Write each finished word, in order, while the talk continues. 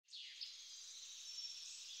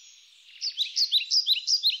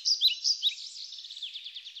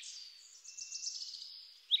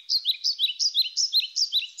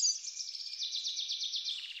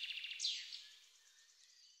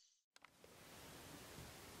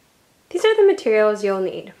are the materials you'll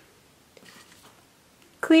need.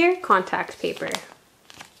 Clear contact paper,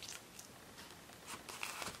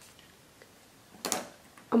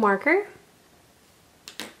 a marker,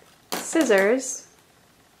 scissors,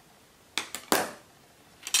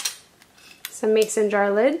 some mason jar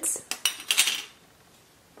lids,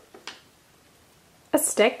 a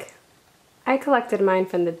stick. I collected mine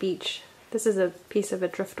from the beach. This is a piece of a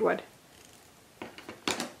driftwood.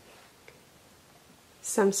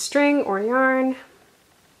 Some string or yarn.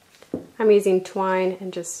 I'm using twine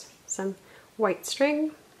and just some white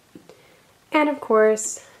string. And of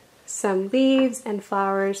course, some leaves and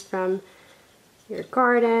flowers from your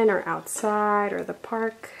garden or outside or the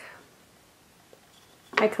park.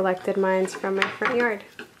 I collected mine from my front yard.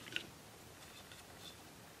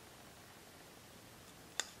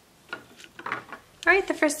 Alright,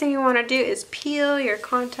 the first thing you want to do is peel your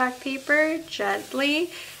contact paper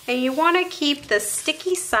gently, and you want to keep the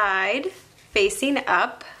sticky side facing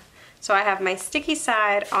up. So I have my sticky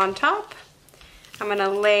side on top. I'm going to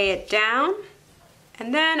lay it down,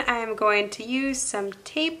 and then I'm going to use some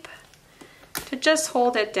tape to just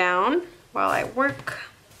hold it down while I work.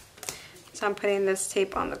 So I'm putting this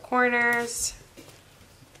tape on the corners.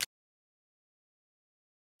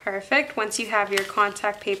 Perfect. Once you have your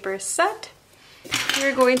contact paper set,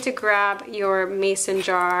 you're going to grab your mason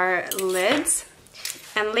jar lids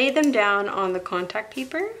and lay them down on the contact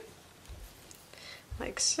paper,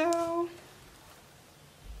 like so.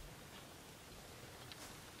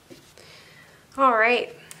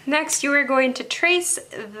 Alright, next you are going to trace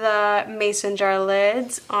the mason jar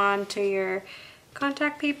lids onto your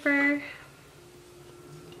contact paper.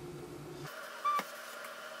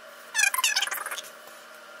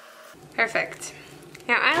 Perfect.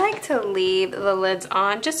 Now I like to leave the lids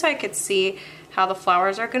on just so I could see how the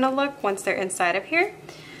flowers are going to look once they're inside of here.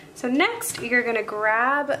 So next you're going to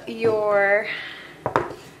grab your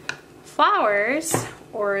flowers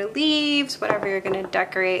or leaves, whatever you're going to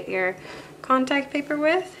decorate your contact paper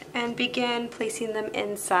with, and begin placing them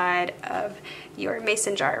inside of your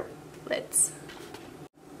mason jar lids.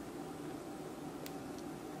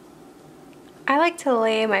 I like to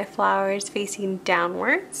lay my flowers facing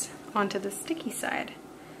downwards onto the sticky side,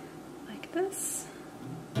 like this.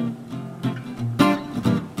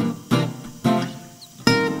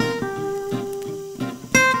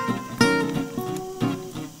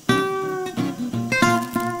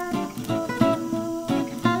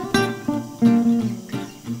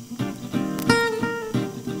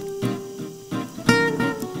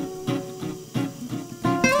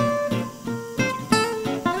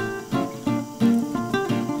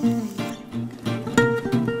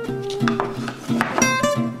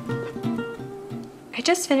 I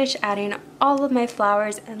just finished adding all of my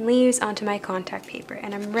flowers and leaves onto my contact paper,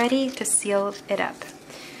 and I'm ready to seal it up.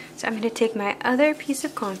 So I'm going to take my other piece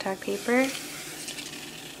of contact paper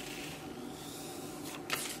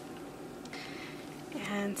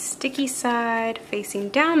and sticky side facing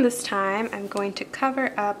down this time, I'm going to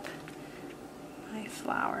cover up my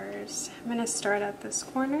flowers. I'm going to start at this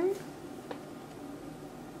corner,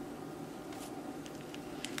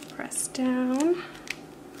 press down.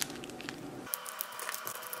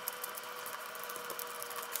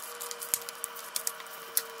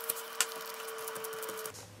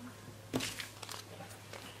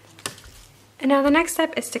 And now the next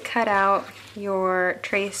step is to cut out your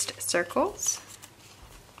traced circles.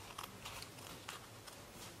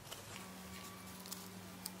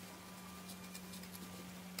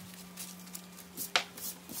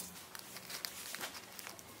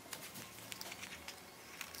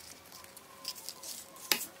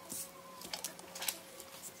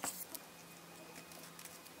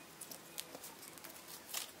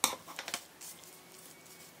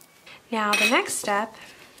 Now the next step,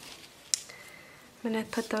 I'm going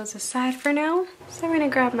to put those aside for now. So I'm going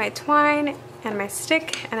to grab my twine and my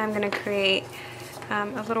stick, and I'm going to create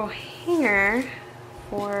a little hanger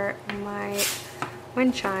for my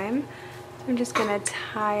wind chime. I'm just going to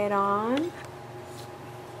tie it on.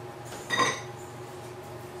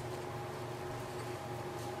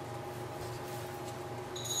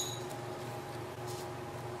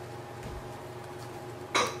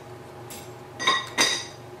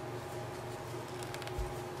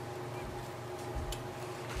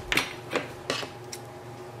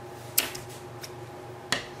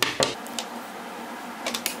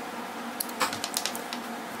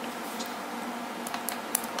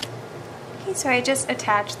 So I just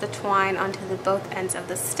attached the twine onto the both ends of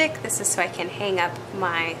the stick. This is so I can hang up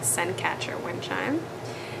my Sun Catcher Wind-chime.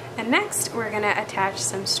 And next we're going to attach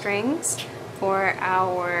some strings for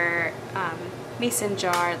our mason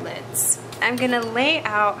jar lids. I'm gonna lay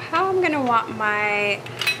out how I'm gonna want my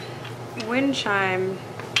wind chime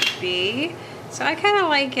to be. So I kind of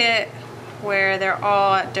like it where they're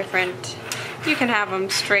all at different, you can have them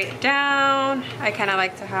straight down. I kind of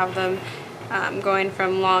like to have them going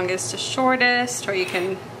from longest to shortest, or you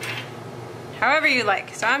can, however you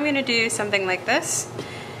like. So I'm gonna do something like this.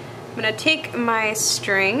 I'm gonna take my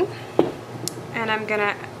string and I'm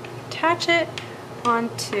gonna attach it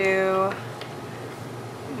onto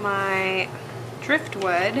my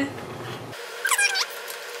driftwood.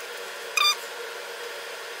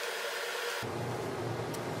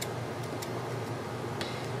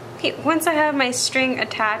 Okay, once I have my string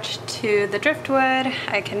attached to the driftwood,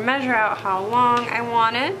 I can measure out how long I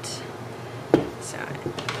want it. So,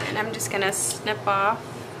 and I'm just gonna snip off.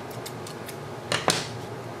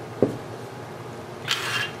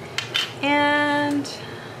 And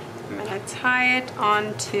I'm gonna tie it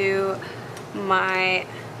onto my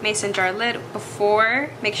mason jar lid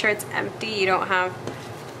before. Make sure it's empty, you don't have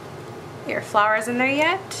your flowers in there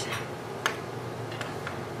yet.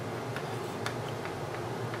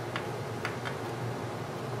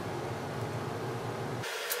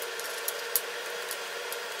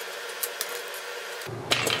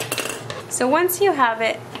 So once you have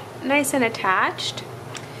it nice and attached,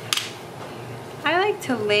 I like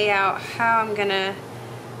to lay out how I'm gonna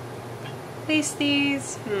place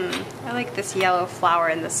these. I like this yellow flower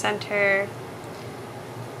in the center.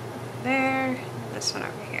 There, this one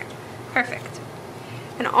over here. Perfect.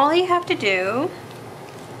 And all you have to do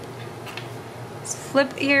is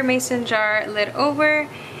flip your mason jar lid over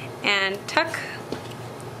and tuck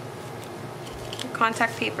the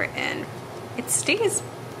contact paper in. It stays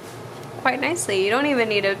quite nicely. You don't even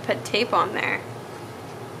need to put tape on there.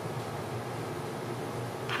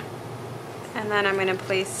 And then I'm going to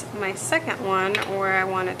place my second one where I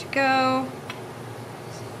want it to go.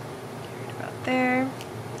 Right about there.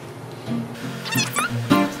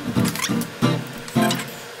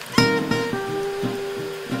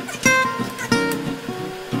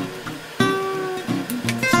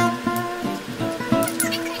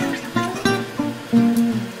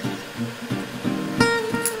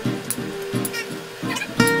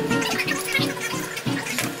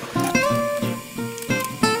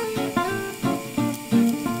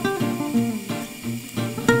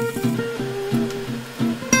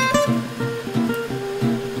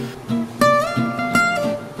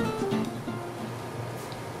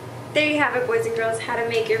 There you have it, boys and girls, how to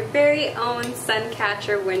make your very own Sun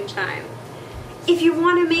Catcher wind chime. If you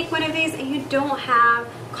want to make one of these and you don't have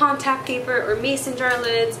contact paper or mason jar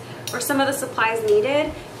lids or some of the supplies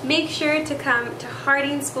needed, make sure to come to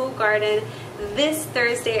Harding School Garden this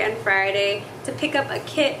Thursday and Friday to pick up a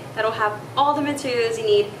kit that'll have all the materials you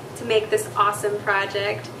need to make this awesome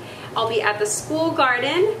project. I'll be at the school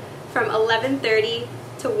garden from 11:30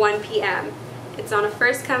 to 1 p.m. It's on a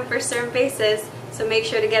first come, first served basis, so make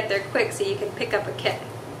sure to get there quick so you can pick up a kit.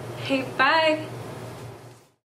 Hey, bye!